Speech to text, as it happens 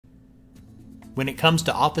When it comes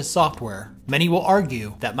to Office software, many will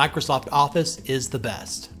argue that Microsoft Office is the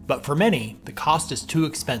best. But for many, the cost is too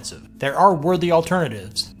expensive. There are worthy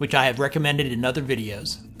alternatives, which I have recommended in other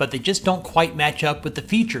videos, but they just don't quite match up with the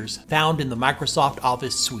features found in the Microsoft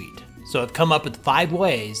Office suite. So I've come up with 5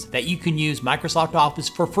 ways that you can use Microsoft Office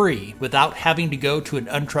for free without having to go to an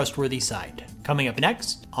untrustworthy site. Coming up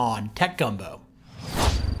next on Tech Gumbo.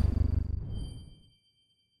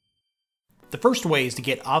 The first way is to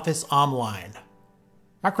get Office online.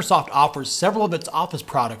 Microsoft offers several of its Office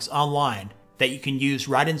products online that you can use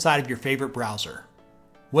right inside of your favorite browser.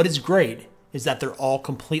 What is great is that they're all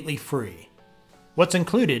completely free. What's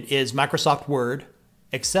included is Microsoft Word,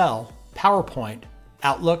 Excel, PowerPoint,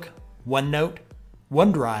 Outlook, OneNote,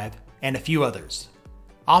 OneDrive, and a few others.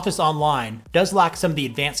 Office Online does lack some of the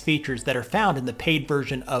advanced features that are found in the paid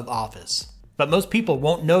version of Office, but most people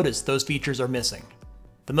won't notice those features are missing.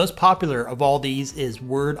 The most popular of all these is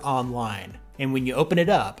Word Online, and when you open it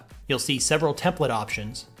up, you'll see several template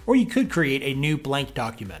options, or you could create a new blank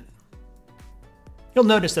document. You'll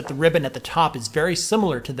notice that the ribbon at the top is very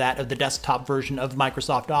similar to that of the desktop version of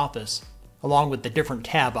Microsoft Office, along with the different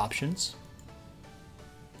tab options.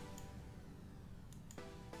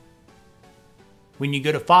 When you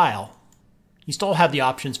go to File, you still have the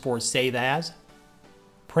options for Save As,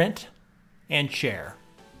 Print, and Share.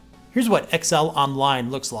 Here's what Excel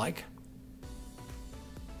Online looks like.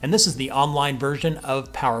 And this is the online version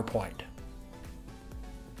of PowerPoint.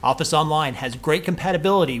 Office Online has great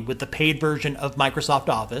compatibility with the paid version of Microsoft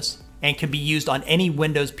Office and can be used on any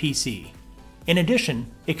Windows PC. In addition,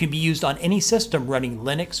 it can be used on any system running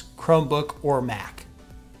Linux, Chromebook, or Mac.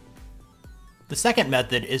 The second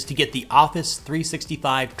method is to get the Office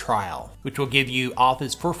 365 trial, which will give you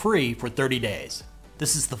Office for free for 30 days.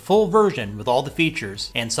 This is the full version with all the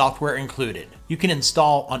features and software included. You can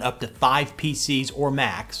install on up to 5 PCs or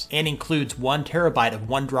Macs and includes 1 terabyte of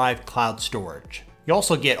OneDrive cloud storage. You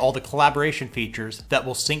also get all the collaboration features that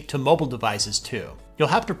will sync to mobile devices too. You'll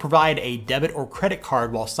have to provide a debit or credit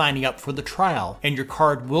card while signing up for the trial, and your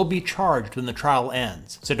card will be charged when the trial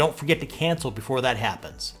ends, so don't forget to cancel before that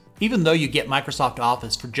happens. Even though you get Microsoft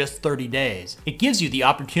Office for just 30 days, it gives you the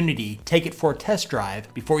opportunity to take it for a test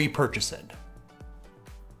drive before you purchase it.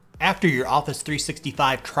 After your Office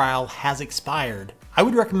 365 trial has expired, I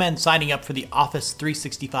would recommend signing up for the Office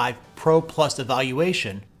 365 Pro Plus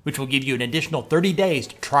evaluation, which will give you an additional 30 days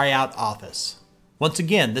to try out Office. Once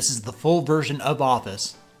again, this is the full version of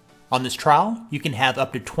Office. On this trial, you can have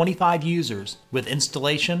up to 25 users with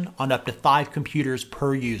installation on up to 5 computers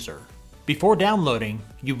per user. Before downloading,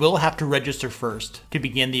 you will have to register first to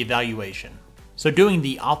begin the evaluation. So doing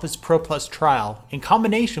the Office Pro Plus trial in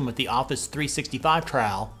combination with the Office 365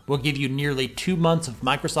 trial will give you nearly 2 months of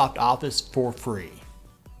Microsoft Office for free.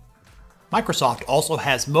 Microsoft also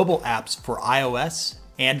has mobile apps for iOS,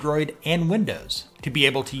 Android, and Windows to be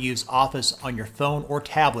able to use Office on your phone or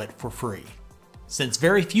tablet for free. Since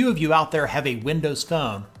very few of you out there have a Windows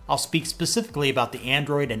phone, I'll speak specifically about the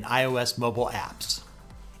Android and iOS mobile apps.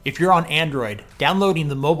 If you're on Android, downloading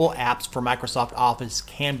the mobile apps for Microsoft Office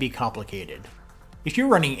can be complicated. If you're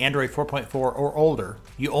running Android 4.4 or older,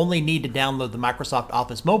 you only need to download the Microsoft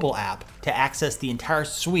Office mobile app to access the entire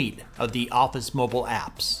suite of the Office mobile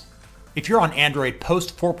apps. If you're on Android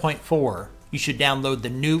post 4.4, you should download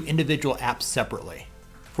the new individual apps separately.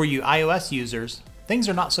 For you iOS users, things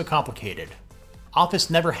are not so complicated.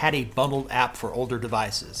 Office never had a bundled app for older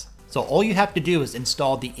devices, so all you have to do is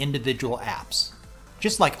install the individual apps.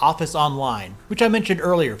 Just like Office Online, which I mentioned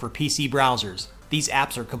earlier for PC browsers, these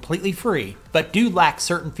apps are completely free, but do lack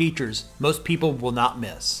certain features most people will not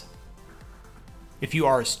miss. If you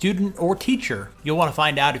are a student or teacher, you'll want to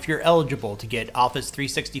find out if you're eligible to get Office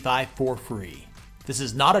 365 for free. This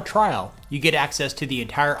is not a trial. You get access to the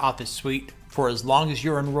entire Office suite for as long as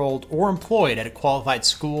you're enrolled or employed at a qualified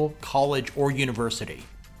school, college, or university.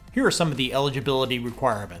 Here are some of the eligibility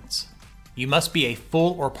requirements. You must be a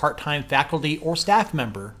full or part-time faculty or staff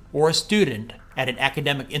member or a student at an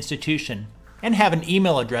academic institution and have an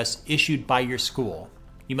email address issued by your school.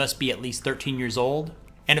 You must be at least 13 years old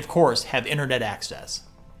and of course have internet access.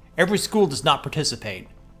 Every school does not participate.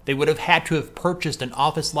 They would have had to have purchased an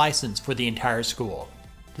Office license for the entire school.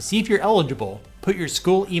 To see if you're eligible, put your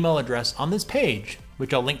school email address on this page,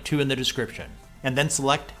 which I'll link to in the description, and then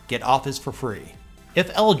select Get Office for free.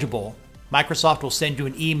 If eligible, Microsoft will send you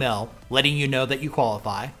an email letting you know that you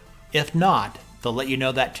qualify. If not, they'll let you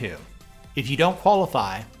know that too. If you don't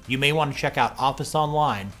qualify, you may want to check out Office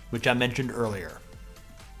Online, which I mentioned earlier.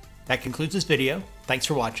 That concludes this video. Thanks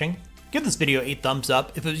for watching. Give this video a thumbs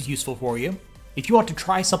up if it was useful for you. If you want to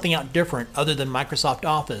try something out different other than Microsoft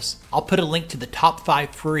Office, I'll put a link to the top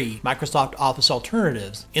 5 free Microsoft Office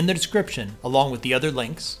alternatives in the description along with the other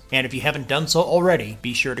links. And if you haven't done so already,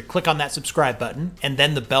 be sure to click on that subscribe button and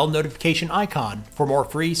then the bell notification icon for more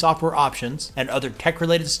free software options and other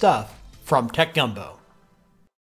tech-related stuff from Tech Gumbo.